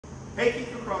Hey, Keith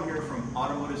McCrone here from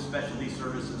Automotive Specialty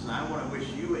Services, and I want to wish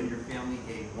you and your family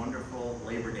a wonderful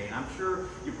Labor Day. And I'm sure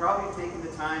you're probably taking the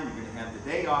time, you're going to have the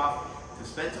day off to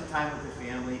spend some time with the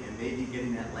family and maybe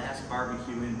getting that last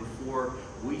barbecue in before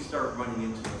we start running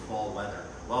into the fall weather.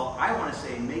 Well, I want to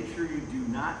say make sure you do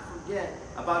not forget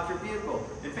about your vehicle.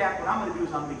 In fact, what I'm going to do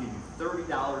is I'm going to give you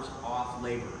 $30 off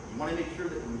labor. You want to make sure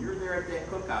that when you're there at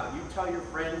that cookout, you tell your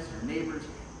friends, your neighbors,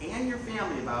 and your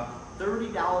family about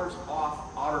 $30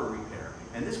 off auto repair.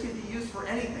 And this can be used for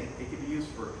anything. It can be used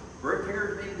for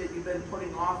repairs maybe that you've been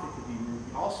putting off. It could be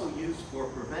also used for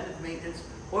preventive maintenance,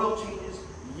 oil changes,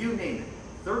 you name it.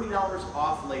 $30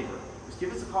 off labor. Just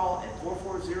give us a call at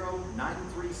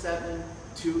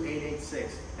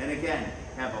 440-937-2886. And again,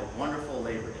 have a wonderful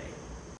Labor Day.